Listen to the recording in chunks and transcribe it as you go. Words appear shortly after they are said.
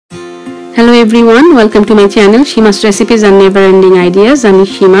Hello everyone, welcome to my channel Shima's Recipes and Never Ending Ideas. আমি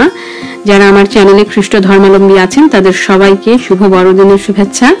সীমা। যারা আমার চ্যানেলে খ্রিস্ট ধর্মাবলম্বী আছেন তাদের সবাইকে শুভ বড়দিনের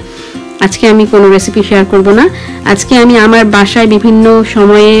শুভেচ্ছা। আজকে আমি কোনো রেসিপি শেয়ার করব না। আজকে আমি আমার বাসায় বিভিন্ন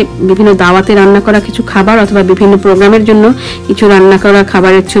সময়ে বিভিন্ন দাওয়াতে রান্না করা কিছু খাবার অথবা বিভিন্ন প্রোগ্রামের জন্য কিছু রান্না করা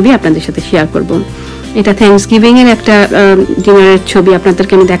খাবারের ছবি আপনাদের সাথে শেয়ার করব। এটা থ্যাঙ্কসগিভিং এর একটা ডিনারের ছবি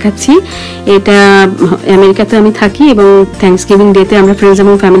আপনাদেরকে আমি দেখাচ্ছি। এটা আমেরিকাতে আমি থাকি এবং থ্যাঙ্কসগিভিং ডেতে আমরা ফ্রেন্ডস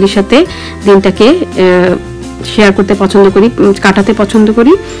এবং ফ্যামিলির সাথে দিনটাকে শেয়ার করতে পছন্দ করি, কাটাতে পছন্দ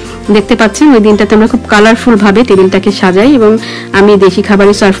করি। দেখতে পাচ্ছেন ওই দিনটাতে আমরা খুব কালারফুল ভাবে টেবিলটাকে সাজাই এবং আমি দেশি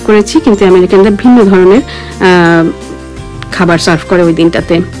খাবারই সার্ভ করেছি, কিন্তু আমেরিকানরা ভিন্ন ধরনের খাবার সার্ভ করে ওই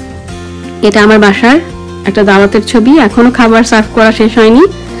দিনটাতে। এটা আমার বাসার একটা দাওয়াতের ছবি। এখনো খাবার সার্ভ করা শেষ হয়নি।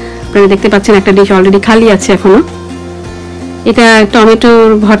 আপনারা দেখতে পাচ্ছেন একটা ডিশ অলরেডি খালি আছে এখনো। এটা টমেটোর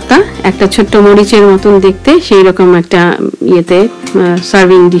ভর্তা, একটা ছোট্ট মরিচের মতন দেখতে, সেই রকম একটা ইয়েতে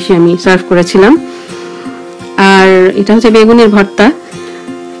সার্ভিং ডিশে আমি সার্ভ করেছিলাম। আর এটা হচ্ছে বেগুনের ভর্তা,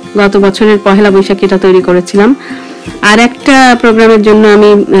 গত বছরের পহেলা বৈশাখে এটা তৈরি করেছিলাম। আর একটা প্রোগ্রামের জন্য আমি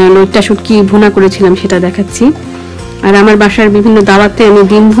নৈটা শুটকি ভুনা করেছিলাম, সেটা দেখাচ্ছি। আর আমার বাসার বিভিন্ন দাওয়াতে আমি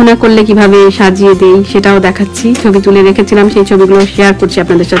ডিম ভুনা করলে কিভাবে সাজিয়ে দেই সেটাও দেখাচ্ছি। ছবি তুলে রেখেছিলাম, সেই ছবিগুলো শেয়ার করছি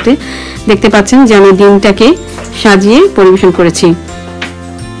আপনাদের সাথে। দেখতে পাচ্ছেন যে আমি ডিমটাকে সাজিয়ে পরিবেশন করেছি।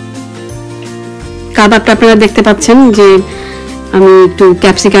 কাবাবটা আপনারা দেখতে পাচ্ছেন যে আমি একটু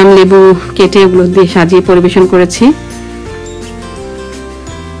ক্যাপসিকাম লেবু কেটে ওগুলো দিয়ে সাজিয়ে পরিবেশন করেছি।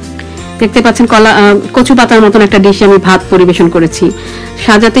 দেখতে পাচ্ছেন কচু পাতার মতন একটা ডিশে আমি ভাত পরিবেশন করেছি।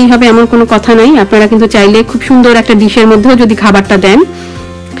 সাজাতেই হবে এমন কোনো কথা নাই, আপনারা কিন্তু চাইলে খুব সুন্দর একটা ডিশের মধ্যেও যদি খাবারটা দেন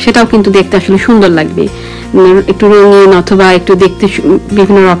সেটাও কিন্তু দেখতে আসলে সুন্দর লাগবে। একটু রঙিন অথবা একটু দেখতে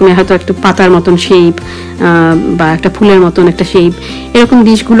বিভিন্ন রকমের, হয়তো একটু পাতার মতন শেপ বা একটা ফুলের মতন একটা শেপ, এরকম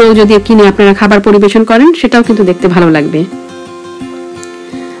ডিশগুলো যদি কিনে আপনারা খাবার পরিবেশন করেন সেটাও কিন্তু দেখতে ভালো লাগবে।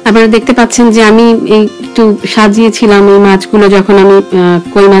 আপনারা দেখতে পাচ্ছেন যে আমি একটু সাজিয়েছিলাম এই মাছগুলো, যখন আমি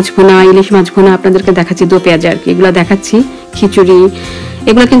কই মাছ ভুনা, ইলিশ মাছ ভুনা আপনাদেরকে দেখাচ্ছি, দো পেঁয়াজ আর কি, এগুলো দেখাচ্ছি, খিচুড়ি,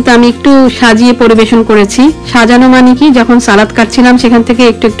 এগুলো কিন্তু আমি একটু সাজিয়ে পরিবেশন করেছি। সাজানো মানে কি, যখন সালাদ কাটছিলাম সেখান থেকে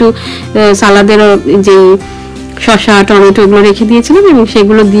একটু একটু সালাদের যে শসা টমেটো এগুলো রেখে দিয়েছিলাম এবং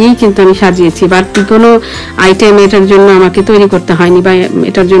সেগুলো দিয়েই কিন্তু আমি সাজিয়েছি। বাট কোনো আইটেম এটার জন্য আমাকে তৈরি করতে হয়নি বা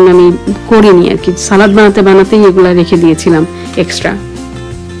এটার জন্য আমি করিনি আর কি। সালাদ বানাতেই এগুলো রেখে দিয়েছিলাম এক্সট্রা,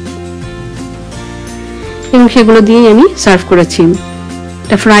 এবং সেগুলো দিয়েই আমি সার্ভ করেছি।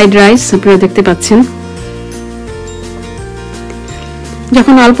 এটা ফ্রাইড রাইস আপনারা দেখতে পাচ্ছেন।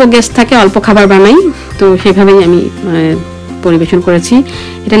 যখন অল্প গেস্ট থাকে অল্প খাবার বানাই, তো সেভাবেই আমি পরিবেশন করেছি।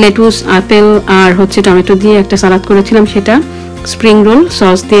 এটা লেটুস, আপেল আর হচ্ছে টমেটো দিয়ে একটা সালাদ করেছিলাম, সেটা স্প্রিং রোল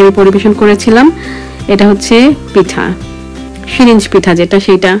সস দিয়ে আমি পরিবেশন করেছিলাম। এটা হচ্ছে পিঠা, সিরিঞ্জ পিঠা যেটা,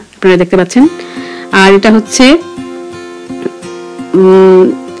 সেইটা আপনারা দেখতে পাচ্ছেন। আর এটা হচ্ছে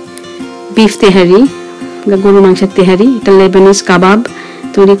বিফ তেহারি, গরু মাংসের তেহারি। এটা লেবানিজ কাবাব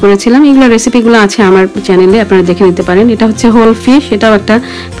তৈরি করেছিলাম। এগুলো রেসিপিগুলো আছে আমার চ্যানেলে, আপনারা দেখে নিতে পারেন। এটা হচ্ছে হোল ফিশ, এটাও একটা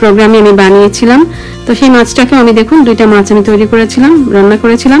প্রোগ্রামে আমি বানিয়েছিলাম। তো সেই মাছটাকে আমি দেখুন, দুইটা মাছ আমি তৈরি করেছিলাম, রান্না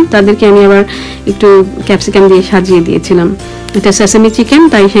করেছিলাম, তাদেরকে আমি আবার একটু ক্যাপসিকাম দিয়ে সাজিয়ে দিয়েছিলাম। এটা সেসামি চিকেন,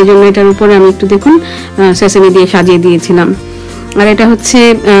 তাই সেই জন্য এটার উপরে আমি একটু দেখুন সেসামি দিয়ে সাজিয়ে দিয়েছিলাম। আর এটা হচ্ছে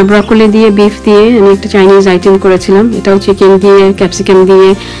ব্রকলি দিয়ে, বিফ দিয়ে আমি একটা চাইনিজ আইটেম করেছিলাম। এটাও চিকেন দিয়ে ক্যাপসিকাম দিয়ে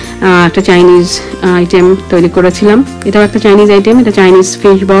একটা চাইনিজ আইটেম তৈরি করেছিলাম। এটাও একটা চাইনিজ আইটেম, এটা চাইনিজ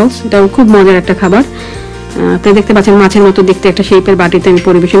ফিশ বলস, এটাও খুব মজার একটা খাবার। আপনি দেখতে পাচ্ছেন মাছের মতো দেখতে একটা শেপের বাটিতে আমি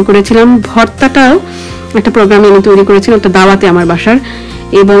পরিবেশন করেছিলাম। ভর্তাটাও একটা প্রোগ্রামে আমি তৈরি করেছিলাম, একটা দাওয়াতে আমার বাসার।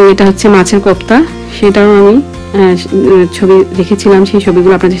 এবং এটা হচ্ছে মাছের কোপ্তা, সেটাও আমি ছবি রেখেছিলাম, সেই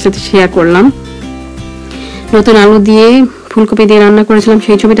ছবিগুলো আপনাদের সাথে শেয়ার করলাম। নতুন আলু দিয়ে ফুলকপি দিয়ে রান্না করেছিলাম,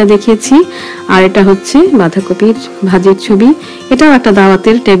 সেই ছবিটা দেখিয়েছি। আর এটা হচ্ছে বাঁধাকপির ভাজির ছবি, এটাও একটা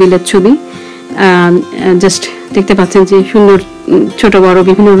দাওয়াতের টেবিলের ছবি। জাস্ট দেখতে পাচ্ছেন যে সুন্দর ছোট বড়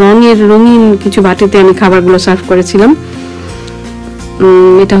বিভিন্ন রঙিন কিছু বাটিতে আমি খাবারগুলো সার্ভ করেছিলাম।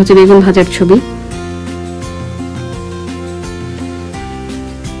 এটা হচ্ছে বেগুন ভাজার ছবি।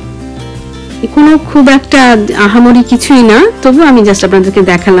 কোনো খুব একটা আহামরি কিছুই না, তবু আমি জাস্ট আপনাদেরকে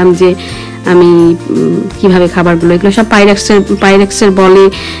দেখালাম যে আমি কিভাবে খাবারগুলো, এগুলো সব পাইরেক্সের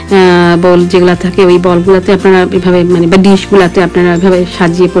বল যেগুলো থাকে, ওই বলগুলোতে আপনারা এভাবে বা ডিশগুলোতে আপনারা এভাবে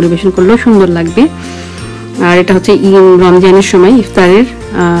সাজিয়ে পরিবেশন করলেও সুন্দর লাগবে। আর এটা হচ্ছে রমজানের সময় ইফতারের,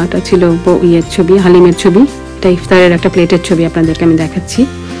 এটা ছিল ইয়ের ছবি, হালিমের ছবি। এটা ইফতারের একটা প্লেটের ছবি আপনাদেরকে আমি দেখাচ্ছি।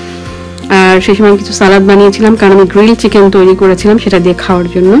 আর সেই সময় কিছু সালাদ বানিয়েছিলাম, কারণ আমি গ্রিল চিকেন তৈরি করেছিলাম সেটা দিয়ে খাওয়ার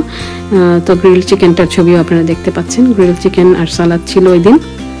জন্য। তো গ্রিল চিকেনটার ছবিও আপনারা দেখতে পাচ্ছেন। গ্রিল চিকেন আর সালাদ ছিল ওই দিন।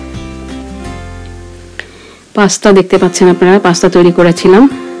 পাস্তা দেখতে পাচ্ছেন আপনারা, পাস্তা তৈরি করেছিলাম।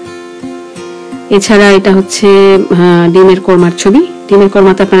 এছাড়া এটা হচ্ছে ডিমের কোরমার ছবি। ডিমের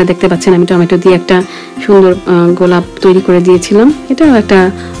কোরমাতে আপনারা দেখতে পাচ্ছেন আমি টমেটো দিয়ে একটা সুন্দর গোলাপ তৈরি করে দিয়েছিলাম। এটাও একটা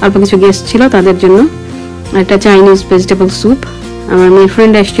অল্প কিছু গেস্ট ছিল তাদের জন্য। একটা চাইনিজ ভেজিটেবল স্যুপ, আমার মেয়ের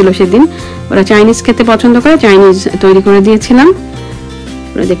ফ্রেন্ড এসেছিল সেদিন, ওরা চাইনিজ খেতে পছন্দ করে, চাইনিজ তৈরি করে দিয়েছিলাম।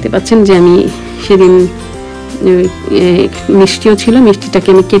 ওরা দেখতে পাচ্ছেন যে আমি সেদিন মিষ্টিও ছিল, মিষ্টিটাকে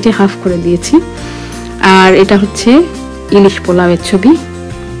আমি কেটে হাফ করে দিয়েছি। আর এটা হচ্ছে ইলিশ পোলাওয়ের ছবি।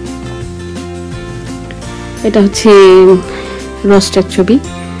 এটা হচ্ছে রোস্টের ছবি,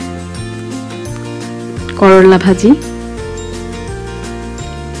 করলা ভাজি।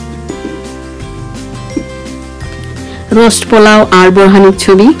 রোস্ট পোলাও আর বোরহানির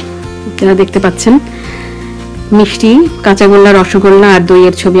ছবি আপনারা দেখতে পাচ্ছেন। মিষ্টি, কাঁচাগোল্লা, রসগোল্লা আর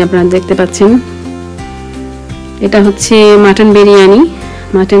দইয়ের ছবি আপনারা দেখতে পাচ্ছেন। এটা হচ্ছে মাটন বিরিয়ানি।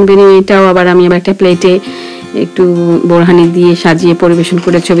 মাটন বিরিয়ানিটাও আবার আমি একটা প্লেটে একটু বোরহানি দিয়ে সাজিয়ে পরিবেশন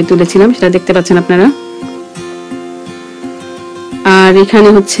করে ছবি তুলেছিলাম, সেটা দেখতে পাচ্ছেন আপনারা। আর এখানে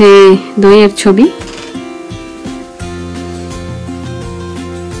হচ্ছে দইয়ের ছবি।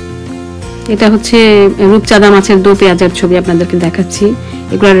 এটা হচ্ছে রূপচাঁদা মাছের দো পেঁয়াজের ছবি আপনাদেরকে দেখাচ্ছি।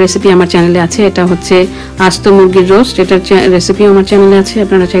 এগুলোর রেসিপি আমার চ্যানেলে আছে। এটা হচ্ছে আস্ত মুরগির রোস্ট, এটার রেসিপি আমার চ্যানেলে আছে,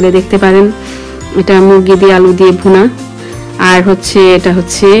 আপনারা চাইলে দেখতে পারেন। এটা মুরগি দিয়ে আলু দিয়ে ভুনা। আর হচ্ছে এটা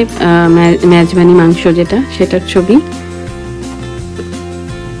হচ্ছে মেজবানি মাংস যেটা, সেটার ছবি।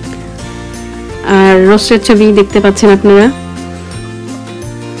 আর রোস্টের ছবি দেখতে পাচ্ছেন আপনারা।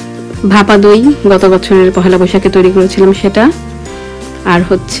 ভাপা দই গত বছরের পহেলা বৈশাখে তৈরি করেছিলাম সেটা। আর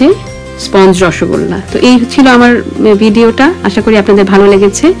হচ্ছে স্পঞ্জ রসগোল্লা। তো এই ছিল আমার ভিডিওটা, আশা করি আপনাদের ভালো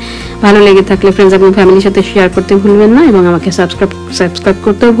লেগেছে। ভালো লেগে থাকলে ফ্রেন্ডস এবং ফ্যামিলির সাথে শেয়ার করতে ভুলবেন না এবং আমাকে সাবস্ক্রাইব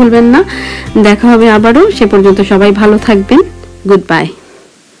করতেও ভুলবেন না। দেখা হবে আবারও, সে পর্যন্ত সবাই ভালো থাকবেন। Good bye.